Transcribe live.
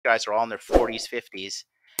guys are all in their 40s, 50s.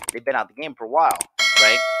 They've been out the game for a while,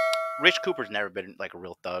 right? Rich Cooper's never been like a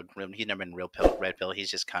real thug. He's never been red pill. He's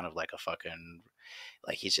just kind of like a fucking,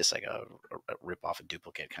 like he's just like a rip off, a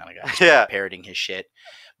duplicate kind of guy, Yeah, parroting his shit.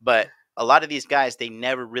 But a lot of these guys, they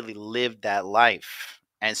never really lived that life,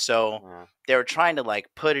 and so they were trying to like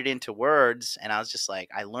put it into words. And I was just like,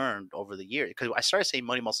 I learned over the years because I started saying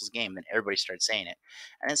Money Muscles Game, then everybody started saying it,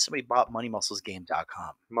 and then somebody bought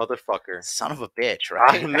MoneyMusclesGame.com. motherfucker, Son of a bitch,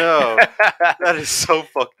 right? I know. That is so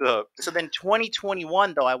fucked up. So then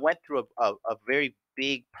 2021, though, I went through a very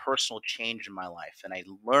big personal change in my life, and I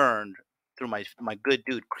learned through my good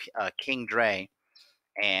dude King Dre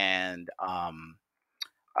and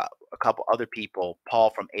a couple other people, Paul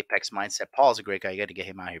from Apex Mindset. Paul's a great guy. You got to get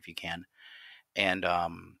him out here if you can. And a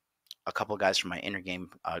couple of guys from my inner game,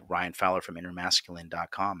 Ryan Fowler from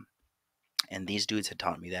InnerMasculine.com. And these dudes had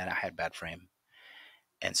taught me that I had bad frame.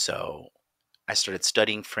 And so I started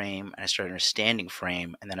studying frame, and I started understanding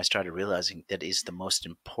frame, and then I started realizing that is the most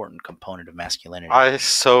important component of masculinity. I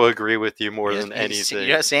so agree with you more than anything. You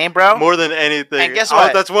know what I'm saying, bro? More than anything. And guess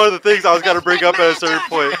what? That's one of the things I was going to bring up at a certain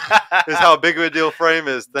point, is how big of a deal frame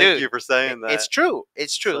is. Thank you for saying that. It's true.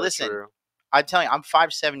 It's true. So listen, true. I'm telling you, I'm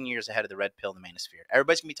 5-7 years ahead of the red pill in the manosphere.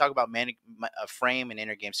 Everybody's going to be talking about frame and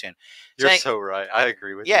inner game soon. You're so right. I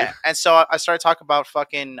agree with you. Yeah, and so I started talking about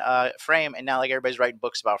fucking frame, and now like everybody's writing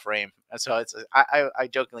books about frame. And so it's I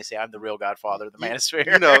jokingly say I'm the real godfather of the manosphere.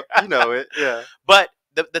 You know it, yeah. But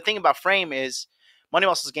the thing about frame is Money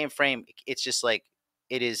Muscles Game frame. It's just like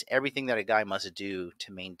it is everything that a guy must do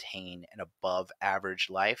to maintain an above average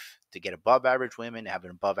life, to get above average women, have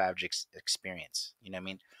an above average experience. You know what I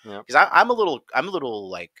mean? Because I'm a little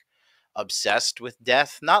like obsessed with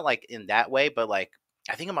death, not like in that way, but like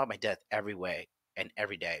I think about my death every way and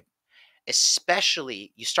every day.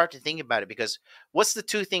 Especially you start to think about it, because what's the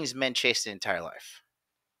two things men chase their entire life?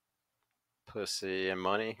 Pussy and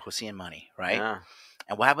money. Pussy and money, right? Yeah.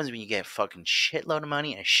 And what happens when you get a fucking shitload of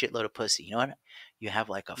money and a shitload of pussy? You know what? You have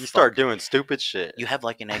like you start doing stupid shit. You have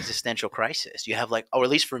like an existential crisis. You have like, or at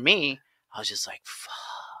least for me, I was just like, fuck,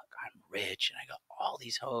 I'm rich and I got all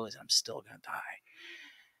these hoes and I'm still gonna die.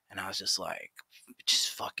 And I was just like,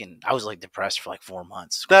 I was like depressed for like 4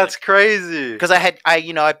 months. That's crazy. Because I had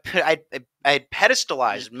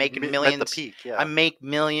pedestalized making millions. At the peak, yeah. I make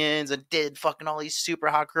millions and did fucking all these super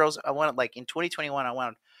hot girls. I wanted, like in 2021,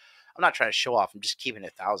 I'm not trying to show off. I'm just keeping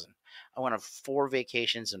it 1,000. I went on 4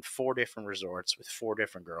 vacations in 4 different resorts with 4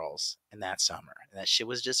 different girls in that summer. And that shit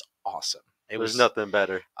was just awesome. There's nothing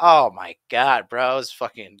better. Oh my God, bro. I was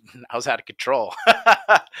out of control.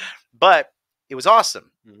 But it was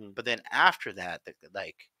awesome. Mm-hmm. But then after that,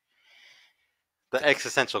 the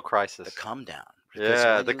existential crisis. The come down.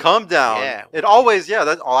 Yeah, the come down. Yeah. It always,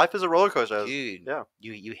 life is a roller coaster. Dude, yeah.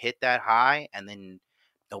 You hit that high, and then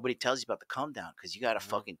nobody tells you about the come down, because you got to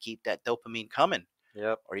fucking keep that dopamine coming.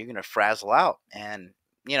 Yep. Or you're going to frazzle out. And,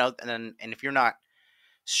 and if you're not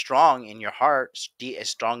strong in your heart, as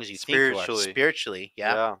strong as you think you are, spiritually,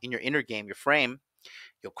 in your inner game, your frame,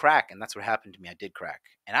 you'll crack. And that's what happened to me. I did crack.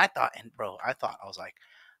 And I thought, I was like,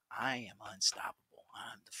 I am unstoppable.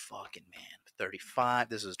 I'm the fucking man. 35.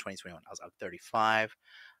 This was 2021. I was 35.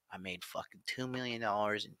 I made fucking $2 million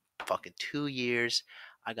in fucking 2 years.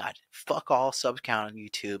 I got fuck all sub count on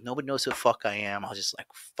YouTube. Nobody knows who the fuck I am. I was just like,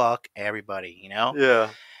 fuck everybody,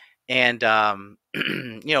 Yeah. And,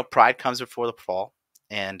 pride comes before the fall.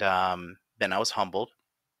 And then I was humbled.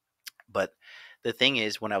 But the thing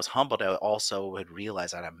is, when I was humbled, I also would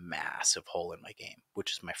realize I had a massive hole in my game,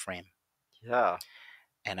 which is my frame. Yeah.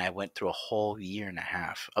 And I went through a whole year and a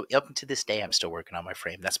half. Up to this day, I'm still working on my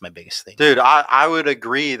frame. That's my biggest thing. Dude, I would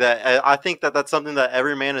agree that I think that that's something that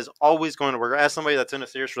every man is always going to work on. As somebody that's in a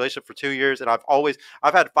serious relationship for 2 years, and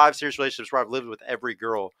I've had 5 serious relationships where I've lived with every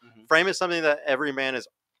girl. Mm-hmm. Frame is something that every man is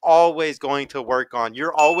always going to work on.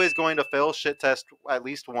 You're always going to fail shit test at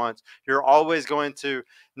least once. You're always going to.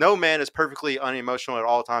 No man is perfectly unemotional at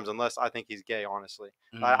all times, unless I think he's gay. Honestly,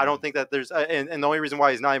 mm-hmm. I don't think that there's. And the only reason why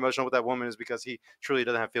he's not emotional with that woman is because he truly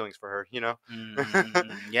doesn't have feelings for her.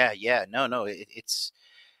 Mm-hmm. Yeah. No. It's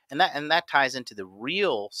and that ties into the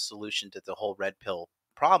real solution to the whole red pill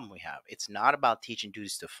problem we have. It's not about teaching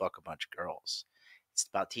dudes to fuck a bunch of girls. It's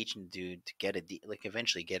about teaching the dude to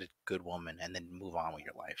eventually get a good woman and then move on with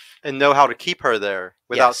your life. And know how to keep her there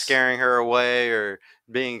without scaring her away or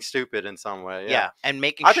being stupid in some way. Yeah. And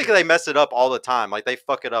I think they mess it up all the time. Like, they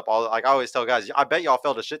fuck it up like I always tell guys, I bet y'all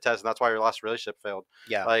failed a shit test and that's why your last relationship failed.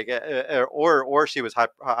 Yeah. Like, or she was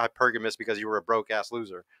hypergamous because you were a broke ass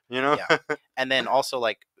loser, Yeah. And then also,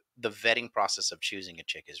 like, the vetting process of choosing a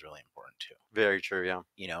chick is really important too. Very true. Yeah.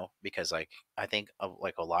 You know, because like I think of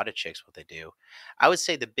like a lot of chicks, what they do, I would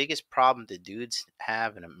say the biggest problem the dudes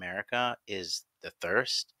have in America is the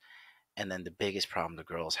thirst, and then the biggest problem the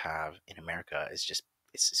girls have in America is just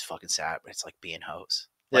it's just fucking sad, but it's like being hoes.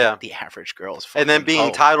 Like Yeah. the average girl is And then fucking being hoe.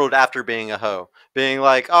 entitled after being a hoe, being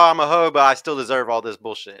like, "Oh, I'm a hoe, but I still deserve all this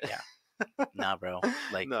bullshit." Yeah. Nah, bro.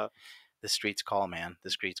 Like No. the streets call, man.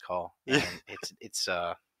 The streets call, Yeah. and it's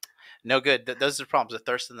no good. Those are the problems. The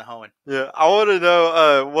thirst and the hoeing. Yeah, I want to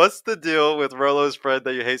know what's the deal with Rolo's friend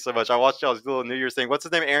that you hate so much. I watched y'all's little New Year's thing. What's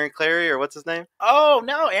his name? Aaron Clary or what's his name? Oh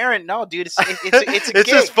no, Aaron, no, dude. It's a It's gig.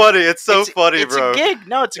 just funny. It's so funny, it's bro. It's a gig.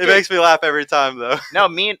 No, it's a it gig. makes me laugh every time though. No,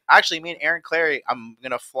 me and Aaron Clary, I'm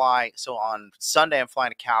gonna fly. So on Sunday, I'm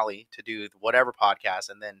flying to Cali to do whatever podcast,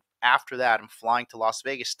 and then after that, I'm flying to Las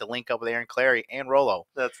Vegas to link up with Aaron Clary and Rolo.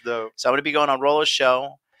 That's dope. So I'm gonna be going on Rolo's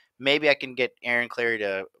show. Maybe I can get Aaron Clary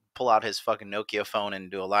to pull out his fucking Nokia phone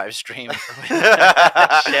and do a live stream. Shit.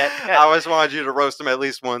 I always wanted you to roast him at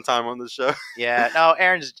least one time on the show. Yeah, no,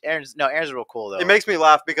 Aaron's real cool though. It makes me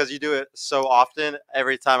laugh because you do it so often.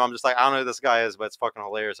 Every time I'm just like, I don't know who this guy is, but it's fucking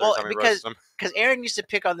hilarious every time he roasts him. Because Aaron used to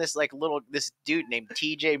pick on this this dude named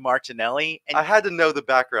TJ Martinelli, and I had to know the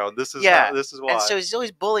background. This is why. And so he's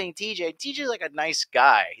always bullying TJ. TJ's like a nice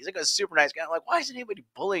guy. He's like a super nice guy. I'm like, why isn't anybody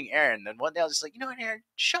bullying Aaron? And one day I was just like, you know what, Aaron,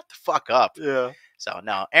 shut the fuck up. Yeah. So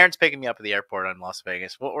no, Aaron's picking me up at the airport in Las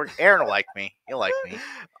Vegas. Well, Aaron will like me. He'll like me.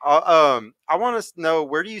 I want to know,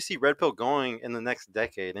 where do you see Red Pill going in the next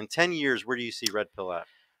decade? In 10 years, where do you see Red Pill at?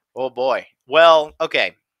 Oh boy. Well,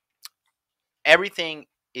 okay. Everything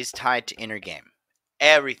is tied to inner game.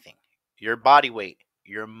 Everything. Your body weight,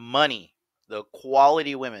 your money, the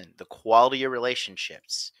quality of women, the quality of your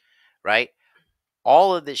relationships, right?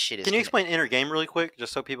 All of this shit is. Can you explain inner game really quick,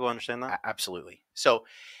 just so people understand that? Absolutely. So,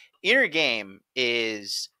 inner game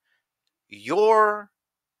is your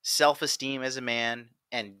self-esteem as a man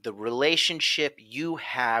and the relationship you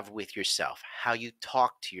have with yourself, how you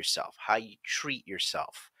talk to yourself, how you treat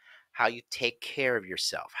yourself, how you take care of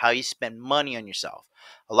yourself, how you spend money on yourself.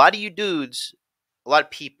 A lot of you dudes, a lot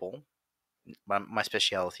of people, my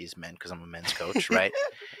specialty is men because I'm a men's coach, right?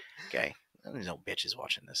 Okay. There's no bitches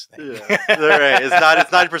watching this thing. Yeah, right. It's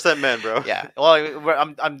 90% men, bro. Yeah.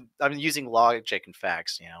 Well, I'm using logic and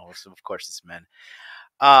facts, you know. So of course it's men.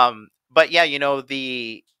 But yeah, you know,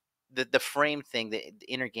 the frame thing, the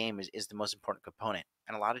inner game is the most important component.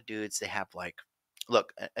 And a lot of dudes, they have like,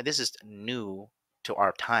 look, this is new to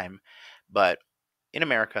our time, but in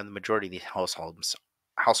America, the majority of these households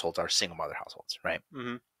are single mother households, right?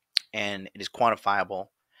 Mm-hmm. And it is quantifiable.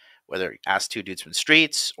 Whether you ask two dudes from the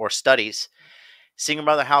streets or studies, single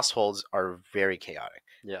mother households are very chaotic.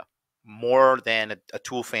 Yeah. More than a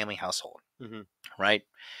two family household. Mm-hmm. Right?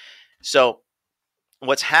 So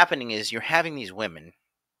what's happening is you're having these women,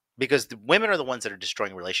 because the women are the ones that are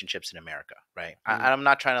destroying relationships in America, right? Mm-hmm. I'm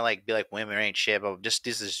not trying to like be like women ain't shit, but just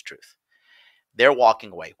this is the truth. They're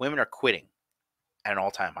walking away. Women are quitting at an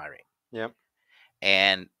all-time high rate. Yep.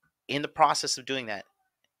 And in the process of doing that,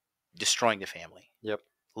 destroying the family. Yep.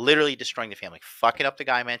 Literally destroying the family, fucking up the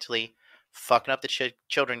guy mentally, fucking up the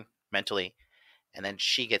children mentally, and then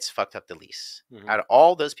she gets fucked up the least. Mm-hmm. Out of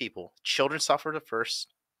all those people, children suffer the first,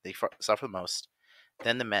 they suffer the most,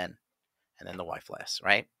 then the men, and then the wife less,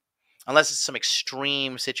 right? Unless it's some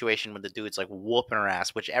extreme situation when the dude's like whooping her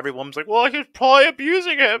ass, which every woman's like, well, he's probably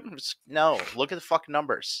abusing him. No, look at the fucking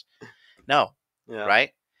numbers. No, yeah.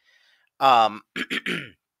 Right?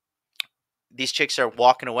 These chicks are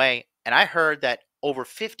walking away, and I heard that over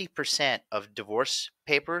 50% of divorce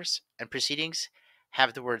papers and proceedings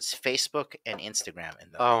have the words Facebook and Instagram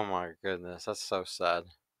in them. Oh my goodness, that's so sad.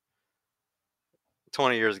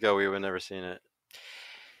 20 years ago, we would have never seen it.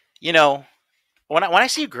 You know, when I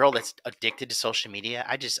see a girl that's addicted to social media,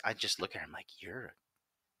 I just look at her, I'm like, you're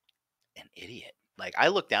an idiot. Like, I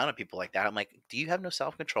look down at people like that. I'm like, do you have no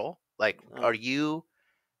self-control? Like, are you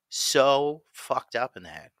so fucked up in the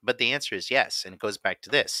head? But the answer is yes, and it goes back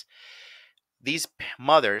to this. These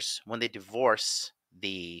mothers, when they divorce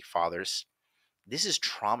the fathers, this is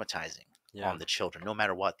traumatizing on the children, no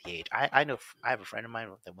matter what the age. I know I have a friend of mine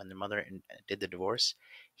that when the mother did the divorce,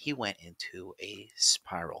 he went into a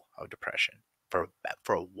spiral of depression for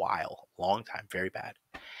a while, long time, very bad.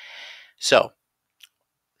 So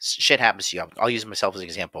shit happens to you. I'll use myself as an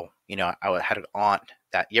example. You know, I had an aunt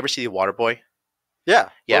that, you ever see The Waterboy? Yeah.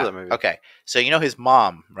 Yeah. That movie. Okay. So you know his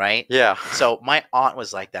mom, right? Yeah. So my aunt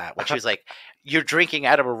was like that when she was like, "You're drinking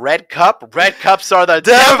out of a red cup. Red cups are the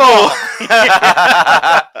devil."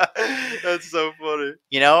 That's so funny.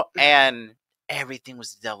 You know, and everything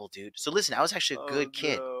was the devil, dude. So listen, I was actually a good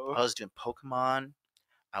kid. I was doing Pokemon.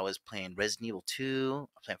 I was playing Resident Evil 2, I was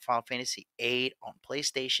playing Final Fantasy 8 on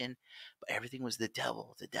PlayStation, but everything was the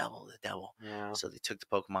devil, the devil, the devil. Yeah. So they took the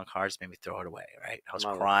Pokemon cards, made me throw it away, right? I was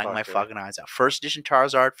crying my Motherfucker. fucking eyes out. First edition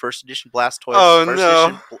Charizard, first edition Blastoise, Oh first no.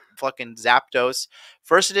 edition fucking Zapdos,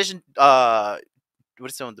 first edition what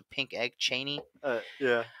is the one, the pink egg Cheney?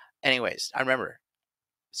 Yeah. Anyways, I remember.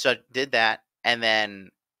 So I did that, and then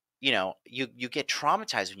you get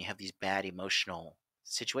traumatized when you have these bad emotional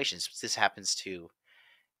situations. This happens to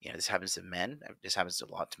this happens to men. This happens to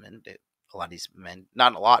a lot to men. A lot of these men,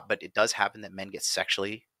 not a lot, but it does happen that men get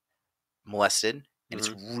sexually molested, and it's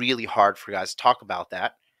really hard for guys to talk about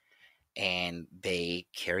that. And they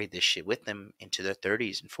carry this shit with them into their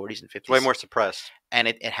 30s and 40s and 50s. It's way more suppressed. And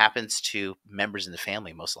it happens to members in the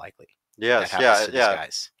family, most likely. Yes, that happens to these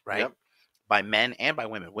guys, right? Yep. By men and by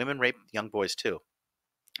women. Women rape young boys too.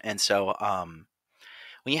 And so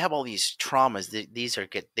when you have all these traumas,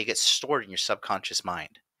 they get stored in your subconscious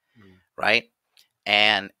mind, right?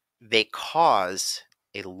 And they cause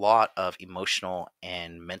a lot of emotional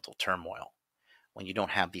and mental turmoil when you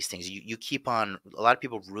don't have these things. You keep on, a lot of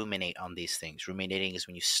people ruminate on these things. Ruminating is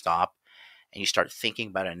when you stop and you start thinking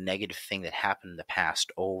about a negative thing that happened in the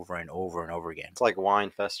past over and over and over again. It's like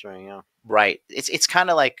wine festering, yeah. Right. It's kind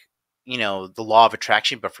of like, the law of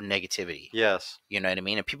attraction, but for negativity. Yes. You know what I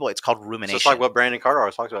mean? And people, it's called rumination. So it's like what Brandon Carter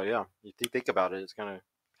always talks about, yeah. You think about it, it's going to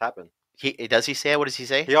happen. Does he say it? What does he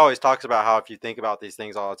say? He always talks about how if you think about these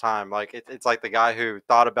things all the time, like it's like the guy who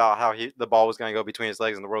thought about how the ball was going to go between his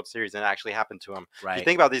legs in the World Series and it actually happened to him. Right. If you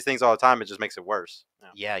think about these things all the time, it just makes it worse.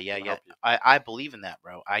 Yeah. I believe in that,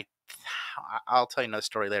 bro. I'll tell you another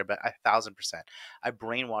story later, but 1,000%. I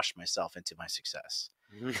brainwashed myself into my success.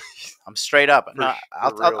 I'm straight up. No,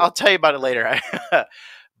 I'll tell you about it later.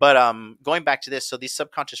 But going back to this, so these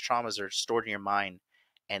subconscious traumas are stored in your mind,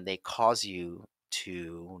 and they cause you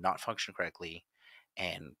to not function correctly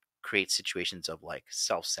and create situations of like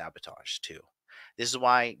self-sabotage too. This is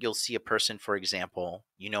why you'll see a person, for example,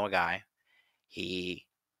 a guy,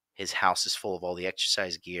 his house is full of all the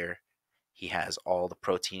exercise gear. He has all the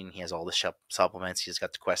protein. He has all the supplements. He's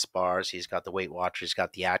got the Quest bars. He's got the Weight Watchers. He's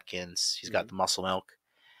got the Atkins. He's got the Muscle Milk.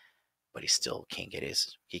 But he still can't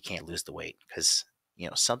he can't lose the weight because,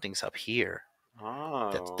 something's up here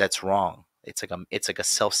that's wrong. It's like a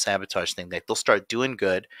self-sabotage thing. They'll start doing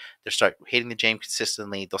good. They'll start hitting the gym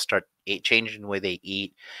consistently. They'll start changing the way they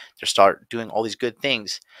eat. They'll start doing all these good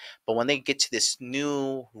things. But when they get to this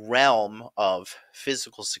new realm of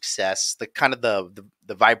physical success, the kind of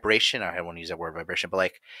the vibration, I don't want to use that word vibration, but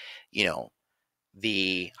like,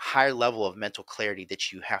 the higher level of mental clarity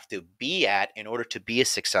that you have to be at in order to be a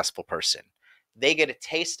successful person. They get a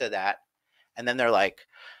taste of that, and then they're like,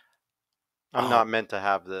 I'm not meant to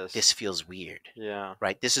have this. This feels weird. Yeah.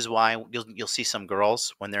 Right? This is why you'll see some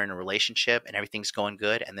girls when they're in a relationship and everything's going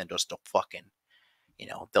good, and then just don't fucking,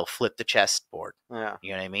 they'll flip the chessboard. Yeah.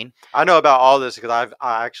 You know what I mean? I know about all this because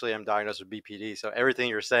I actually am diagnosed with BPD, so everything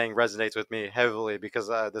you're saying resonates with me heavily because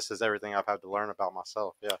this is everything I've had to learn about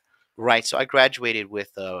myself. Yeah. Right. So I graduated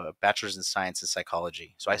with a bachelor's in science and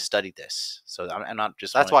psychology. So I studied this. So I'm not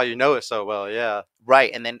just. That's why you know it so well. Yeah. Right.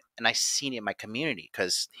 And I seen it in my community,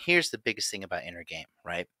 because here's the biggest thing about inner game,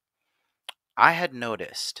 right? I had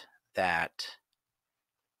noticed that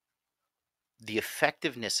the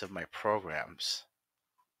effectiveness of my programs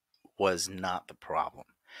was not the problem,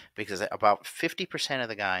 because about 50% of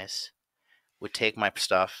the guys would take my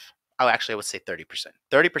stuff. Oh, actually, I would say 30%.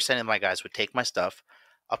 30% of my guys would take my stuff,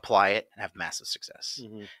 apply it, and have massive success.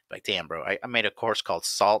 Like, damn, bro, I made a course called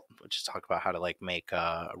SALT, which is talk about how to like make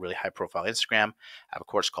a really high profile Instagram. I have a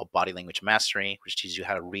course called Body Language Mastery, which teaches you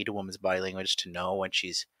how to read a woman's body language to know when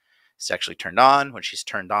she's sexually turned on, when she's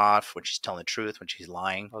turned off, when she's telling the truth, when she's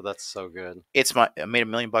lying. Oh, that's so good. I made $1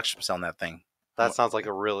 million from selling that thing. That sounds like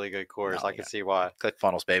a really good course. I can see why.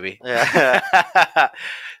 ClickFunnels, baby. Yeah.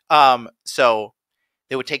 So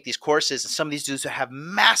they would take these courses, and some of these dudes would have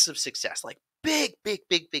massive success, like big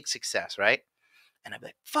success, right? And I'd be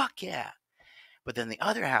like, fuck yeah. But then the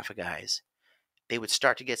other half of guys, they would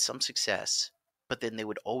start to get some success, but then they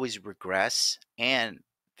would always regress, and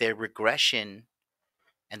their regression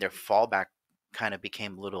and their fallback kind of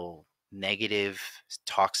became a little negative,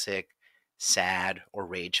 toxic, sad, or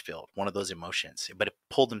rage-filled, one of those emotions. But it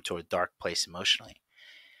pulled them to a dark place emotionally.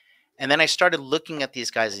 And then I started looking at these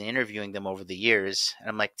guys and interviewing them over the years. And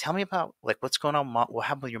I'm like, tell me about, like, what's going on? What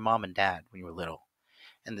happened with your mom and dad when you were little?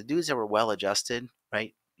 And the dudes that were well-adjusted,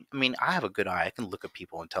 right? I mean, I have a good eye. I can look at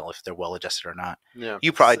people and tell if they're well-adjusted or not. Yeah.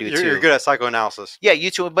 You probably do, too. You're good at psychoanalysis. Yeah, you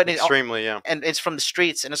too. But extremely, yeah. And it's from the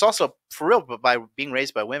streets. And it's also, for real, but by being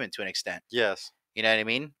raised by women to an extent. Yes. You know what I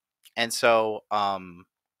mean? And so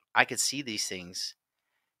I could see these things.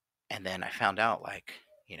 And then I found out, like,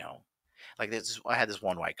 like this. I had this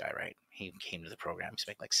one white guy, right? He came to the program. He's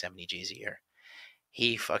making like 70 G's a year.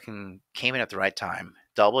 He fucking came in at the right time,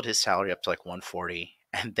 doubled his salary up to like 140,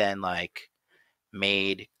 and then like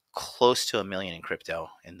made close to $1 million in crypto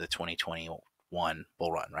in the 2021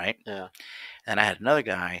 bull run, right? Yeah. And I had another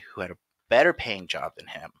guy who had a better paying job than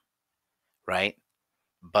him, right?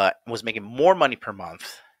 But was making more money per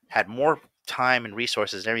month, had more time and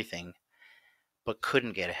resources and everything, but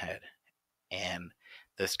couldn't get ahead. And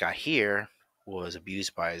this guy here was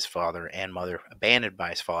abused by his father and mother, abandoned by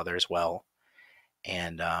his father as well.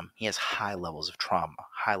 And he has high levels of trauma,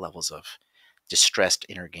 high levels of distressed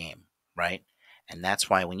inner game, right? And that's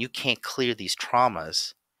why when you can't clear these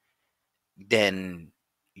traumas, then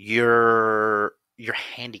you're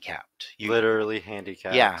handicapped. Literally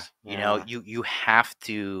handicapped. Yeah, you have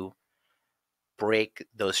to break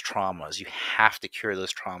those traumas. You have to cure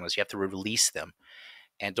those traumas. You have to release them.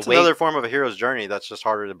 And it's another form of a hero's journey that's just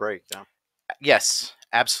harder to break. Yeah. Yes,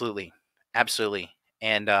 absolutely, absolutely.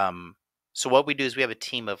 And so what we do is we have a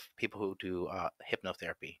team of people who do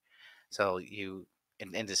hypnotherapy. So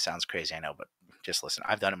and this sounds crazy, I know, but just listen.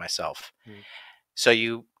 I've done it myself. So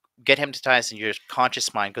you get hypnotized, and your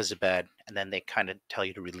conscious mind goes to bed, and then they kind of tell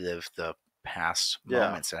you to relive the past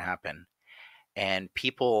moments that happen. And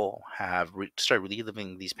people have started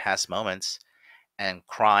reliving these past moments and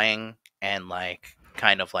crying, and like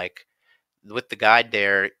kind of like with the guide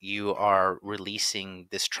there, you are releasing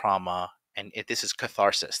this trauma, and this is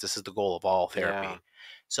catharsis. This is the goal of all therapy. Yeah.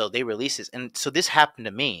 So they release this, and so this happened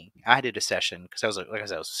to me. I did a session because I was like I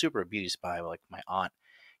said, I was super abused by like my aunt.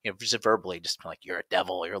 Just verbally, just like, you're a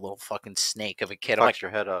devil, you're a little fucking snake of a kid. I'm like, your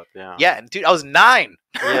head up, yeah. Yeah, dude, I was 9.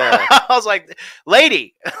 Yeah. I was like,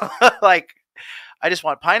 lady, like, I just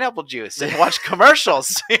want pineapple juice and watch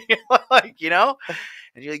commercials, like,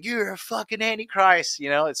 and you're like, you're a fucking antichrist,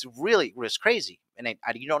 it's crazy, and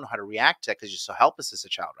you don't know how to react to that because you're so helpless as a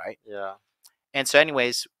child, right? Yeah. And so,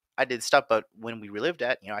 anyways, I did stuff, but when we relived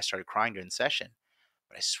that, I started crying during the session.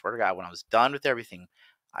 But I swear to God, when I was done with everything,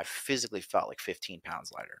 I physically felt like 15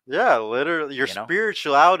 pounds lighter. Yeah, literally, your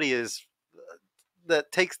spirituality is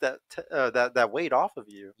that takes that weight off of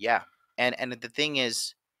you. Yeah, and the thing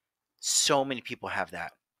is, so many people have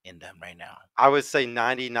that in them right now. I would say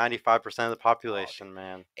 95% of the population,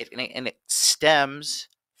 man. It stems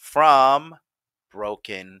from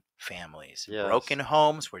broken families, broken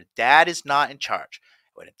homes where dad is not in charge.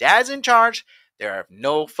 When dad's in charge, there are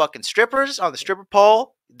no fucking strippers on the stripper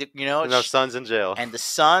pole. No sons in jail, and the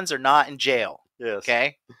sons are not in jail. Yes.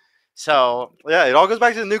 Okay. So yeah, it all goes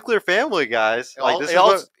back to the nuclear family, guys. Like this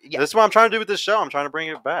is what I'm trying to do with this show. I'm trying to bring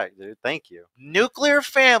it back, dude. Thank you. Nuclear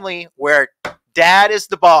family where dad is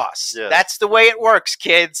the boss. Yes. That's the way it works,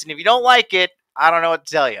 kids. And if you don't like it, I don't know what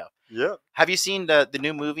to tell you. Yeah. Have you seen the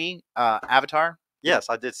new movie Avatar? Yes,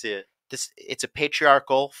 I did see it. It's a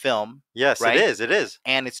patriarchal film. Yes, right? It is,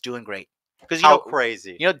 and it's doing great. Because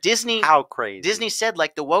crazy. Disney. How crazy. Disney said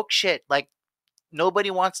like the woke shit, like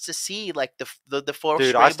nobody wants to see like the forced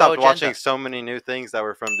Dude, I stopped watching so many new things that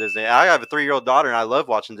were from Disney. I have a 3-year-old daughter, and I love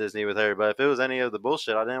watching Disney with her. But if it was any of the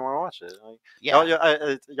bullshit, I didn't want to watch it. Like,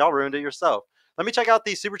 yeah, y'all ruined it yourself. Let me check out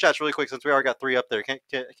these super chats really quick since we already got 3 up there. Can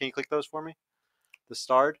you click those for me? The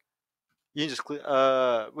starred. You can just click.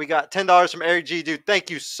 We got $10 from Eric G. Dude, thank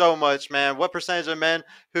you so much, man. What percentage of men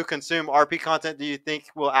who consume RP content do you think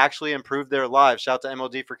will actually improve their lives? Shout out to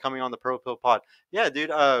MLD for coming on the Purple Pod. Yeah,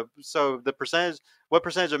 dude. So what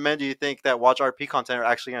percentage of men do you think that watch RP content are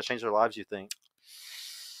actually going to change their lives? You think?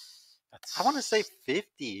 I want to say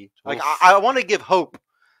 50. Like I want to give hope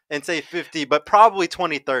and say 50, but probably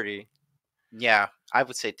 20, 30. Yeah, I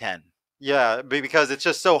would say 10. Yeah, because it's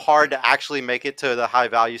just so hard to actually make it to the high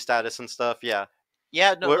value status and stuff. Yeah.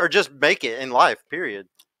 Yeah. No, or just make it in life, period.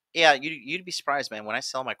 Yeah, you'd be surprised, man. When I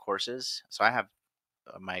sell my courses, so I have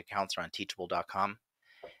my accounts are on teachable.com,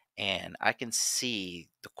 and I can see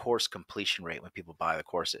the course completion rate when people buy the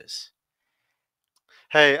courses.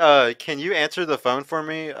 Hey, can you answer the phone for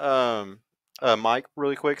me? Mike,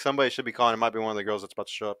 really quick. Somebody should be calling. It might be one of the girls that's about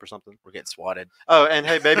to show up or something. We're getting swatted. Oh, and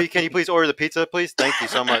hey, baby, can you please order the pizza, please? Thank you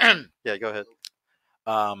so much. Yeah, go ahead.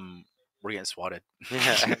 We're getting swatted.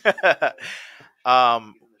 Yeah.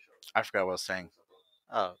 I forgot what I was saying.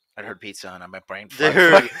 Oh, I heard pizza and my brain. Dude,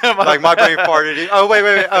 like my brain farted. Oh,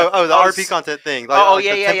 wait. Oh, the RP content thing. Like,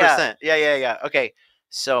 yeah. Okay,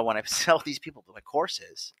 so when I sell these people my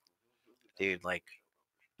courses, dude, like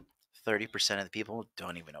 30% of the people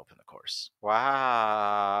don't even open the course.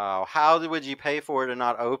 Wow. How would you pay for it and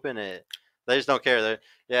not open it? They just don't care.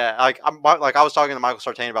 Yeah, like I was talking to Michael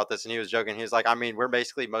Sartain about this, and he was joking. He was like, I mean, we're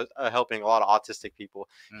basically helping a lot of autistic people.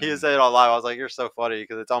 He said it all live. I was like, you're so funny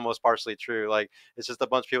because it's almost partially true. Like, it's just a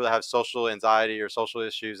bunch of people that have social anxiety or social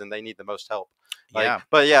issues, and they need the most help. Like, Yeah.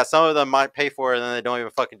 but yeah, some of them might pay for it, and then they don't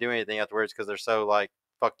even fucking do anything afterwards because they're so like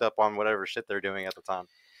fucked up on whatever shit they're doing at the time.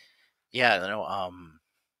 Yeah,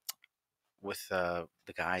 with the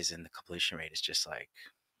guys in the completion rate, it's just like,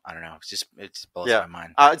 I don't know. It just blows Yeah. my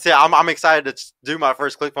mind. See, I'm excited to do my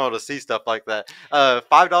first ClickFunnels to see stuff like that.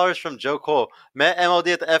 $5 from Joe Cole. Met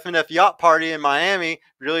MLD at the FNF yacht party in Miami.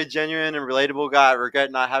 Really genuine and relatable guy.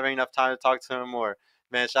 Regret not having enough time to talk to him more.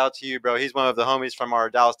 Man, shout out to you, bro. He's one of the homies from our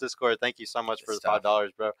Dallas Discord. Thank you so much Good for the stuff. $5,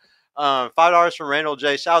 bro. $5 from Randall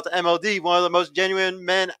J. Shout out to MLD, one of the most genuine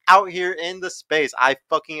men out here in the space. I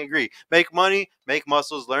fucking agree. Make money, make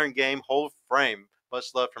muscles, learn game, hold frame. Much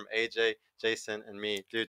love from AJ, Jason, and me, dude.